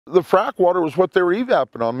The frack water was what they were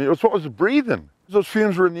evaporating on me. It was what I was breathing. Those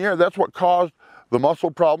fumes were in the air. That's what caused the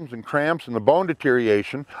muscle problems and cramps and the bone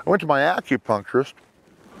deterioration. I went to my acupuncturist.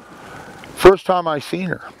 First time I seen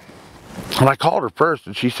her. And I called her first,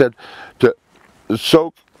 and she said to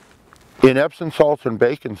soak in Epsom salts and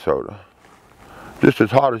baking soda, just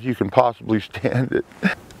as hot as you can possibly stand it.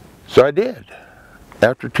 So I did.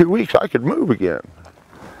 After 2 weeks, I could move again.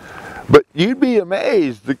 But you'd be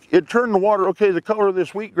amazed. It turned the water, okay, the color of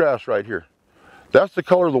this wheatgrass right here. That's the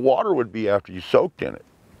color the water would be after you soaked in it.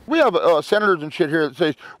 We have senators and shit here that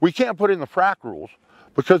say we can't put in the frack rules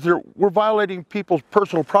because we're violating people's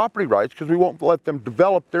personal property rights because we won't let them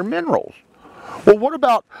develop their minerals. Well, what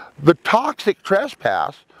about the toxic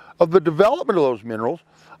trespass of the development of those minerals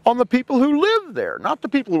on the people who live there? Not the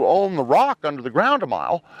people who own the rock under the ground a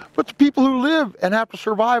mile, but the people who live and have to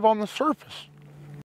survive on the surface.